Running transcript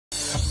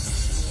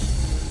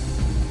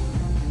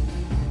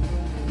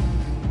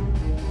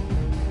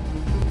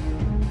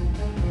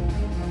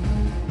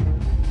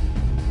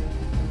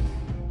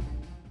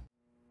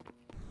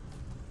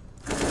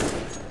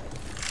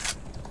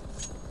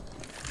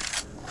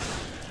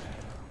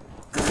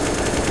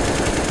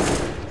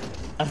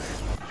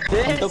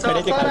हम तो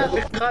खड़े के खा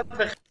रहे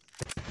थे।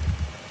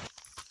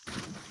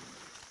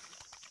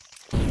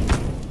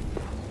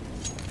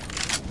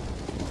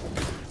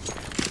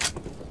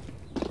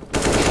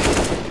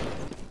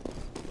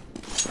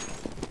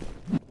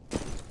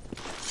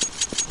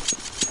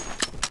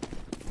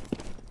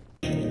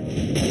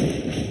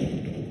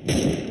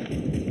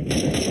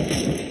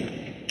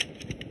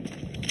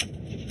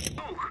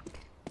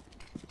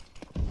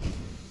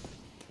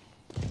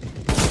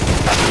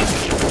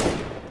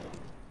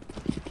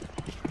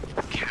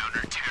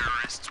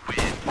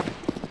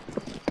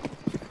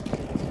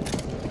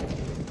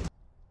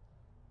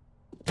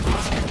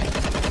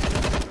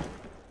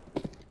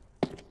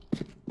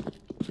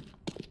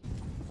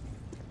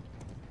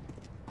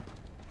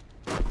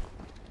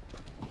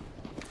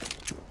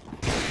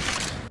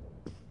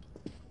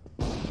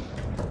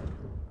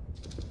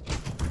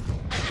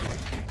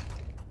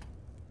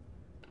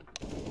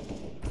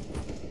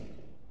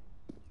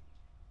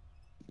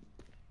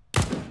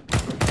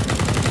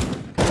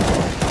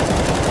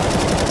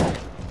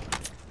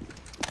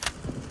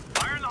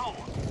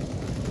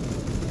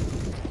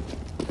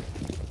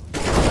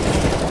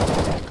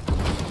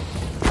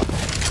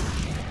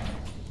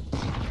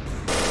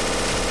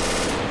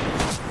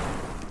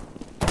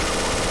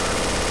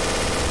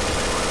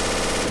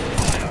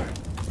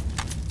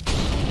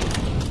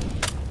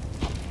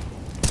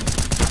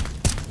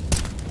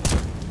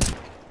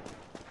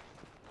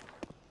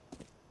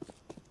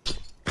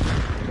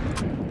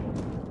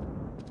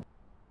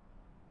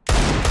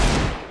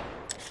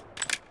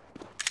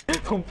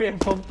ผมปีน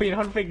ค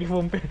อนฟิกอยู่ผ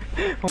มเป็น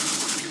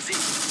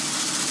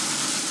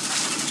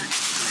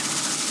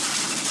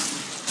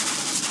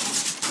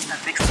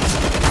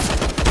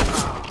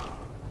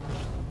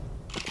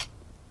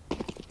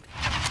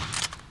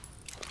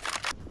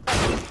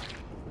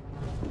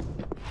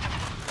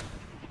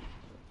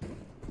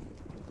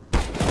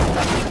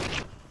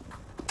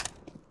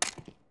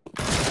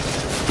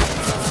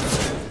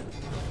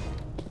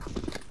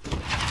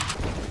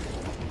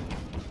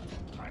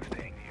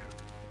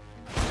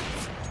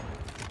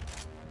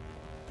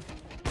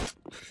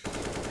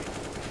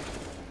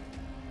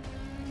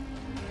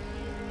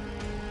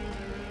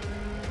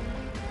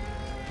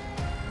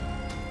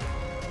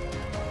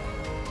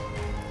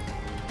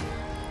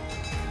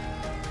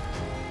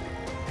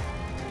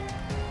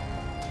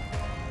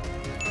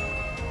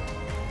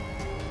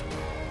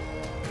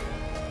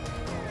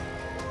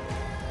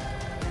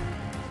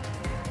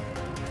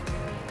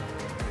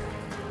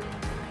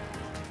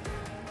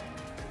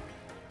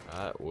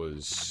That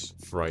was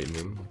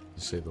frightening,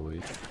 to say the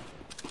least.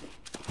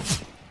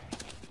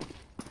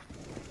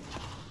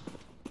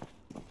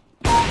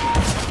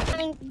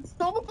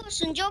 Çabuk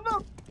koşun,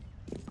 çabuk.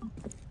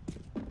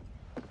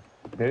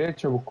 Nereye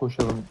çabuk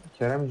koşalım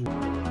Keremciğim?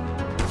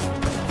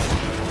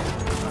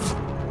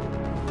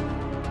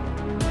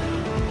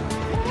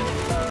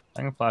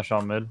 I can flash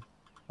on mid.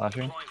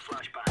 Flashing.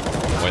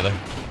 Were they?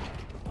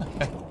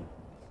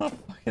 Fucking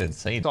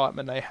insane.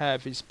 Excitement they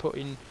have is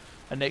putting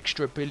an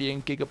extra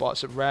billion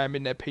gigabytes of RAM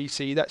in their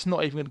PC. That's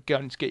not even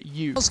going to get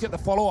used. Let's get the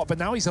follow-up, but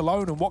now he's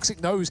alone, and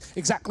Woxic knows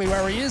exactly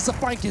where he is. The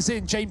flank is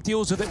in. James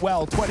deals with it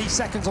well. 20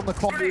 seconds on the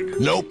clock.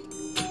 Nope.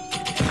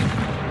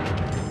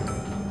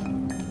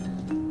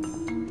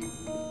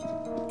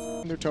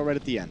 Their toe right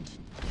at the end.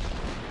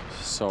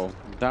 So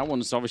that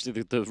one's obviously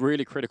the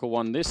really critical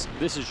one. This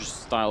is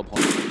just style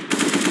point.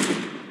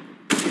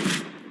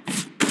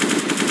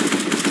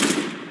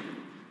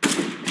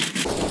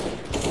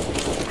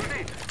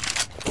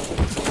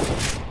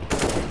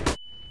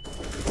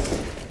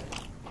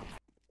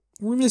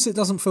 With this, it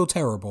doesn't feel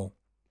terrible.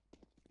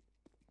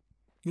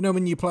 You know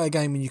when you play a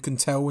game and you can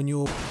tell when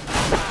you're...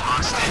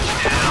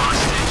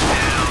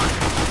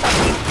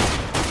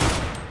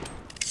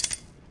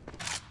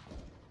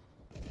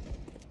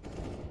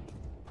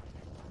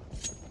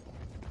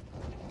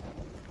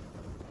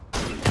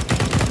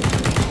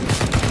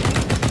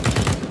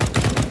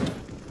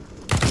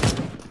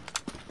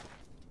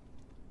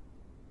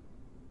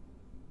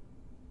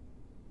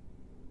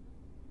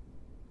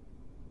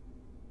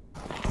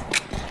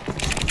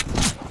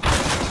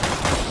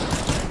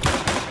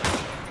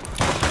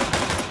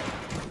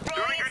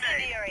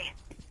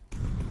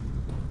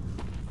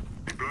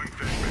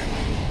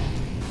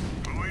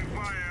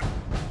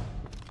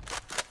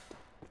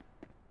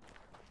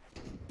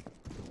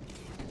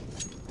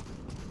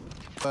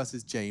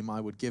 Versus James,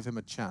 I would give him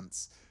a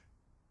chance.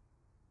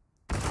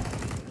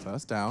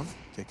 First down,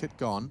 kick it,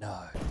 gone.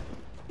 No.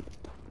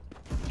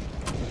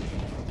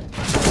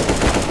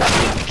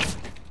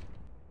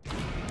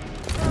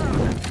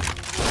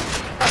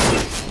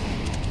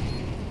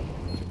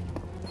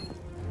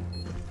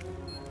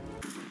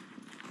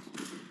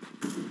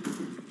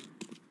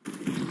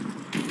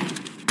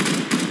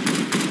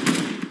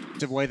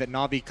 Way that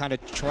Navi kind of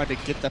tried to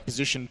get that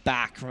position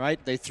back, right?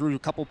 They threw a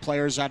couple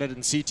players at it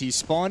in CT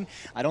spawn.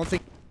 I don't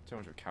think...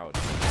 200 couch.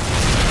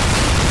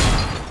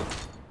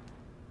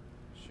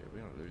 Shit, we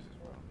don't lose this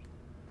round.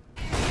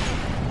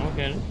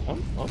 Okay.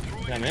 Oh,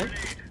 damn it.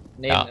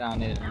 Yeah. Fire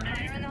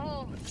in the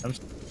hole.